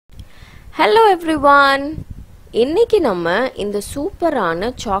Hello everyone. இன்னைக்கு நம்ம இந்த சூப்பரான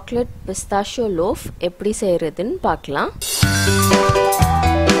chocolate pistachio loaf எப்படி செய்யறதுன்னு பார்க்கலாம்.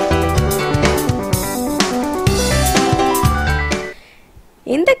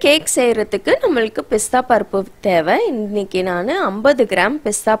 இந்த கேக் செய்யறதுக்கு நமக்கு பிஸ்தா பருப்பு தேவை. இன்னைக்கு நான் 50 கிராம்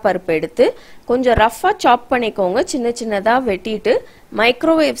பிஸ்தா பருப்பு எடுத்து கொஞ்சம் ரஃப்பா சாப் பண்ணிக்கோங்க. சின்ன சின்னதா வெட்டிட்டு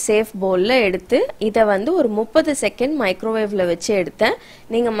மைக்ரோவேவ் சேஃப் பவுல்ல எடுத்து இத வந்து ஒரு 30 செகண்ட் மைக்ரோவேவ்ல வச்சு எடுத்தேன்.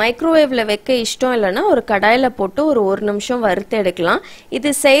 நீங்க மைக்ரோவேவ்ல வைக்க இஷ்டம் இல்லனா ஒரு கடாயில போட்டு ஒரு 1 நிமிஷம் வறுத்து எடுக்கலாம்.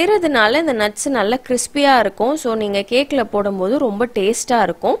 இது செய்யறதுனால இந்த நட்ஸ் நல்லா கிறிஸ்பியா இருக்கும். சோ நீங்க கேக்ல போடும்போது ரொம்ப டேஸ்டா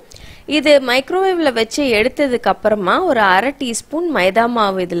இருக்கும். இது மைக்ரோவேவ்ல வச்சு எடுத்ததுக்கு அப்புறமா ஒரு 1/2 டீஸ்பூன் மைதா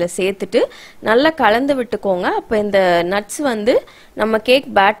மாவு இதுல சேர்த்துட்டு நல்லா கலந்து விட்டுக்கோங்க. அப்ப இந்த நட்ஸ் வந்து நம்ம கேக்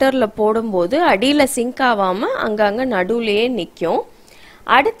பேட்டர்ல போடும்போது அடியில சிங்க் ஆகாம அங்கங்க நடுவுலயே நிக்கும்.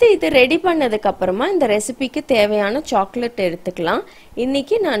 அடுத்து இது ரெடி பண்ணதுக்கு அப்புறமா இந்த ரெசிபிக்கு தேவையான சாக்லேட் எடுத்துக்கலாம்.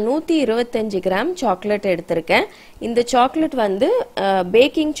 இன்னைக்கு நான் 125 கிராம் சாக்லேட் எடுத்திருக்கேன். இந்த சாக்லேட் வந்து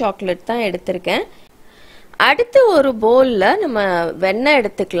பேக்கிங் சாக்லேட் தான் எடுத்திருக்கேன். அடுத்து ஒரு பவுல்ல நம்ம வெண்ணெய்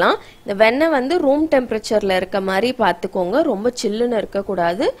எடுத்துக்கலாம். இந்த வெண்ணெய் வந்து ரூம் டெம்பரேச்சர்ல இருக்க மாதிரி பார்த்துக்கோங்க. ரொம்ப சில்லுன்னு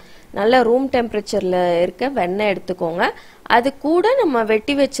இருக்கக்கூடாது. நல்ல ரூம் டெம்பரேச்சர்ல இருக்க வெண்ணெய் எடுத்துக்கோங்க. அது கூட நம்ம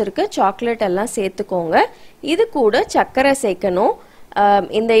வெட்டி வச்சிருக்க சாக்லேட் எல்லாம் சேர்த்துக்கோங்க. இது கூட சர்க்கரை சேர்க்கணும்.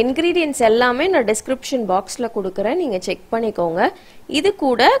 இந்த இன்கிரீடியன்ட்ஸ் எல்லாமே நான் டிஸ்கிரிப்ஷன் பாக்ஸ்ல கொடுக்குறேன், நீங்க செக் பண்ணிக்கோங்க. இது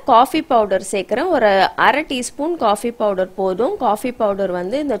கூட காஃபி பவுடர் சேர்க்குறேன். ஒரு 1/2 டீஸ்பூன் காஃபி பவுடர் போதும். காஃபி பவுடர்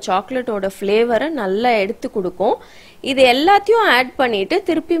வந்து இந்த சாக்லேட்டோட ஃப்ளேவரை நல்லா எடுத்து கொடுக்கும். இது எல்லாத்தையும் ஆட் பண்ணிட்டு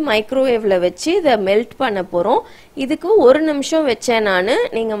திருப்பி மைக்ரோவேவ்ல வச்சு இதை மெல்ட் பண்ண போறோம். இதுக்கு 1 நிமிஷம் வச்சேன் நான்.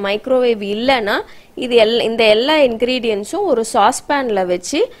 நீங்க மைக்ரோவேவ் இல்லைன்னா இது இந்த எல்லா இன்கிரீடியன்ஸும் ஒரு சாஸ் பேன்ல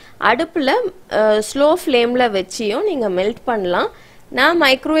வச்சு அடுப்புல ஸ்லோ ஃப்ளேம்ல வச்சியும் நீங்க மெல்ட் பண்ணலாம். நான்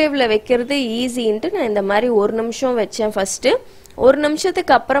மைக்ரோவேவ்ல வைக்கிறது ஈஸின்ட்டு நான் இந்த மாதிரி 1 நிமிஷம் வச்சேன் ஃபர்ஸ்ட். 1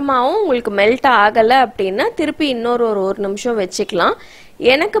 நிமிஷத்துக்கு அப்புறமாவும் உங்களுக்கு மெல்ட் ஆகலை அப்படின்னா திருப்பி இன்னொரு 1 நிமிஷம் வச்சுக்கலாம்.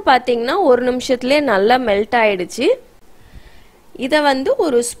 எனக்கு பார்த்தீங்கன்னா 1 நிமிஷத்துலேயே நல்லா மெல்ட் ஆயிடுச்சு. இதை வந்து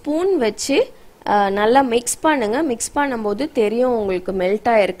ஒரு ஸ்பூன் வச்சு நல்லா மிக்ஸ் பண்ணுங்க. மிக்ஸ் பண்ணும்போது தெரியும் உங்களுக்கு மெல்ட்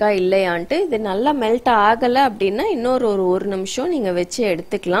ஆயிருக்கா இல்லையான்ட்டு. இது நல்லா மெல்ட் ஆகலை அப்படின்னா இன்னொரு 1 நிமிஷம் நீங்கள் வச்சு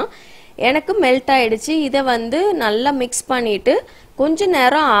எடுத்துக்கலாம். எனக்கு மெல்ட் ஆயிடுச்சு. இதை வந்து நல்லா மிக்ஸ் பண்ணிட்டு கொஞ்ச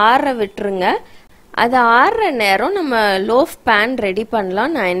நேரம் ஆற விட்டுருங்க. அது ஆறுற நேரம் நம்ம லோஃப் பேன் ரெடி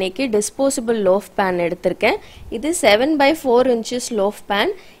பண்ணலாம். நான் இன்னைக்கு டிஸ்போசபிள் லோஃப் பேன் எடுத்திருக்கேன். இது 7/4 inches லோஃப்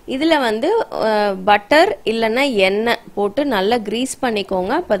பேன். இதில் வந்து பட்டர் இல்லைன்னா எண்ணெய் போட்டு நல்லா கிரீஸ்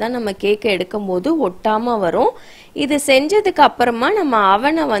பண்ணிக்கோங்க. அப்போதான் நம்ம கேக்கை எடுக்கும் போது ஒட்டாமல் வரும். இது செஞ்சதுக்கு அப்புறமா நம்ம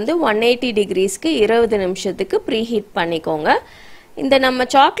அவனை வந்து 180 டிகிரிஸ்க்கு 20 நிமிஷத்துக்கு ப்ரீஹீட் பண்ணிக்கோங்க. இந்த நம்ம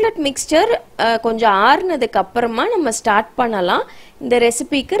சாக்லேட் மிக்ஸ்சர் கொஞ்சம் ஆறுனதுக்கு அப்புறமா நம்ம ஸ்டார்ட் பண்ணலாம். இந்த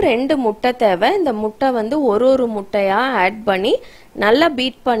ரெசிபிக்கு 2 முட்டை தேவை. இந்த முட்டை வந்து ஒரு முட்டையா ஆட் பண்ணி நல்லா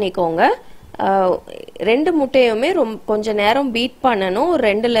பீட் பண்ணிக்கோங்க. 2 முட்டையுமே கொஞ்ச நேரம் பீட் பண்ணணும். ஒரு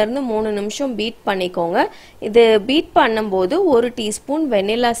 2லேருந்து 3 நிமிஷம் பீட் பண்ணிக்கோங்க. இது பீட் பண்ணும்போது 1 டீஸ்பூன்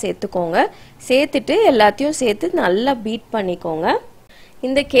வெனிலா சேர்த்துக்கோங்க. சேர்த்துட்டு எல்லாத்தையும் சேர்த்து நல்லா பீட் பண்ணிக்கோங்க.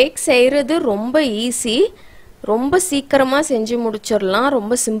 இந்த கேக் செய்கிறது ரொம்ப ஈஸி. ரொம்ப சீக்கிரமாக செஞ்சு முடிச்சிடலாம்.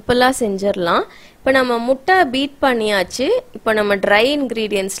 ரொம்ப சிம்பிளாக செஞ்சிடலாம். இப்போ நம்ம முட்டை பீட் பண்ணியாச்சு. இப்போ நம்ம ட்ரை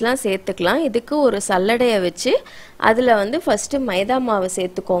இன்க்ரீடியன்ட்ஸ்லாம் சேர்த்துக்கலாம். இதுக்கு ஒரு சல்லடையை வச்சு அதில் வந்து ஃபஸ்ட்டு மைதா மாவு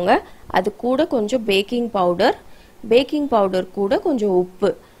சேர்த்துக்கோங்க. அது கூட கொஞ்சம் பேக்கிங் பவுடர் கூட கொஞ்சம்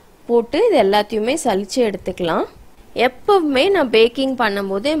உப்பு போட்டு இது எல்லாத்தையுமே சலிச்சு எடுத்துக்கலாம். எப்பவுமே நான் பேக்கிங்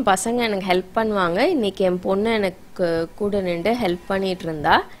பண்ணும்போது என் பசங்க எனக்கு ஹெல்ப் பண்ணுவாங்க. இன்றைக்கி என் பொண்ணு எனக்கு கூட நின்று ஹெல்ப் பண்ணிகிட்டு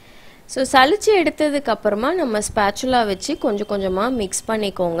இருந்தா. ஸோ சலிச்சு எடுத்ததுக்கு அப்புறமா நம்ம ஸ்பேச்சுலா வச்சு கொஞ்சம் கொஞ்சமாக மிக்ஸ்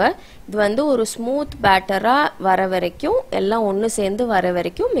பண்ணிக்கோங்க. இது வந்து ஒரு ஸ்மூத் பேட்டராக வர வரைக்கும் எல்லாம் ஒன்று சேர்ந்து வர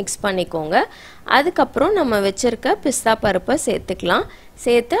வரைக்கும் மிக்ஸ் பண்ணிக்கோங்க. அதுக்கப்புறம் நம்ம வச்சுருக்க பிஸ்தா பருப்பை சேர்த்துக்கலாம்.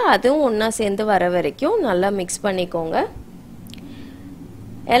 சேர்த்து அதுவும் ஒன்றா சேர்ந்து வர வரைக்கும் நல்லா மிக்ஸ் பண்ணிக்கோங்க.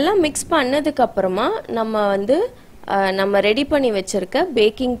 எல்லாம் மிக்ஸ் பண்ணதுக்கப்புறமா நம்ம வந்து நம்ம ரெடி பண்ணி வச்சுருக்க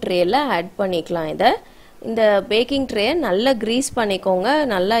பேக்கிங் ட்ரேயில் ஆட் பண்ணிக்கலாம். இந்த பேக்கிங் ட்ரேயை நல்லா கிரீஸ் பண்ணிக்கோங்க.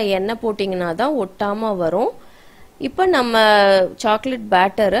 நல்லா எண்ணெய் போட்டிங்கன்னா தான் ஒட்டாமல் வரும். இப்போ நம்ம சாக்லேட்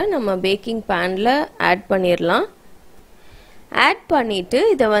பேட்டரை நம்ம பேக்கிங் பேனில் ஆட் பண்ணிடலாம். ஆட் பண்ணிவிட்டு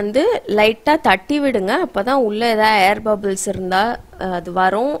இதை வந்து லைட்டாக தட்டி விடுங்க. அப்போ தான் உள்ளே ஏதாவது ஏர் பபிள்ஸ் இருந்தால் அது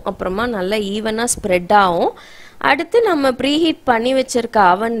வரும். அப்புறமா நல்லா ஈவனாக ஸ்ப்ரெட் ஆகும். அடுத்து நம்ம ப்ரீஹீட் பண்ணி வச்சிருக்க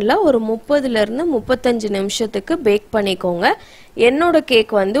அவனில் ஒரு 30லேருந்து 35 நிமிஷத்துக்கு பேக் பண்ணிக்கோங்க. என்னோட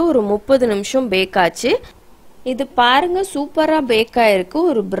கேக் வந்து ஒரு 30 நிமிஷம் பேக் ஆச்சு. இது பாருங்க சூப்பராக பேக் ஆயிருக்கு.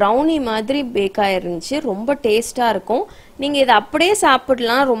 ஒரு ப்ரௌனி மாதிரி பேக் ஆயிருந்துச்சு. ரொம்ப டேஸ்டாக இருக்கும். நீங்க இத அப்படியே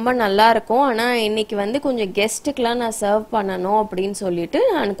சாப்பிடலாம் ரொம்ப நல்லா இருக்கும் ஆனா இன்னைக்கு வந்து கொஞ்சம் கெஸ்ட்டுக்குலாம் நான் சர்வ் பண்ணனும் அப்படினு சொல்லிட்டு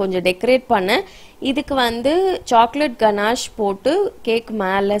நான் கொஞ்சம் டெக்கரேட் பண்ணேன் இதுக்கு வந்து சாக்லேட் கனாஷ் போட்டு கேக்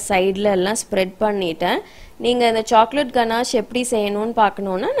மேல சைடுல எல்லாம் ஸ்ப்ரெட் பண்ணிட்டேன் நீங்க இந்த சாக்லேட் கனாஷ் எப்படி செய்யணும்னு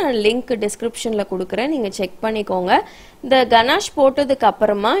பார்க்கணும்னா நான் லிங்க் டிஸ்கிரிப்ஷன்ல கொடுக்கிறேன் நீங்க செக் பண்ணிக்கோங்க இந்த கனாஷ் போட்டதுக்கு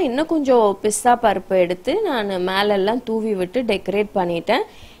அப்புறமா இன்னும் கொஞ்சம் பிஸ்தா பருப்பு எடுத்து நான் மேல எல்லாம் தூவி விட்டு டெக்கரேட் பண்ணிட்டேன்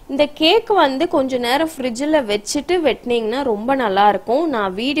இந்த கேக் வந்து கொஞ்ச நேரம் ஃப்ரிட்ஜ்ல வெச்சிட்டு வெட்னீங்கன்னா ரொம்ப நல்லா இருக்கும்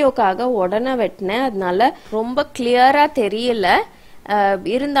நான் வீடியோக்காக உடனே வெட்னேன் அதனால ரொம்ப கிளியரா தெரியல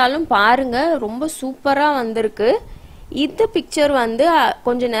இருந்தாலும் பாருங்க ரொம்ப சூப்பரா வந்திருக்கு இந்த பிக்சர் வந்து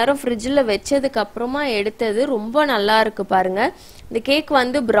கொஞ்ச நேரம் ஃப்ரிட்ஜ்ல வெச்சதுக்கு அப்புறமா எடுத்தது ரொம்ப நல்லா இருக்கு பாருங்க இந்த கேக்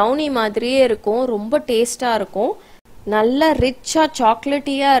வந்து brownie மாதிரியே இருக்கும் ரொம்ப டேஸ்டா இருக்கும் நல்ல ரிச்சா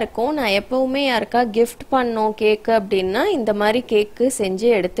சாக்லேட்டியா இருக்கும் நான் எப்பவுமே யாருக்கா gift பண்ணோம் கேக் அப்படினா இந்த மாதிரி கேக் செஞ்சு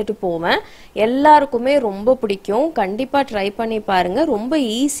எடுத்துட்டு போவேன் எல்லாருக்குமே ரொம்ப பிடிக்கும் கண்டிப்பா ட்ரை பண்ணி பாருங்க ரொம்ப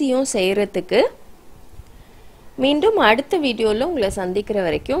ஈஸியும் செய்யிறதுக்கு மீண்டும் அடுத்த வீடியோல உங்களை சந்திக்கிற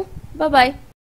வரைக்கும் பை பை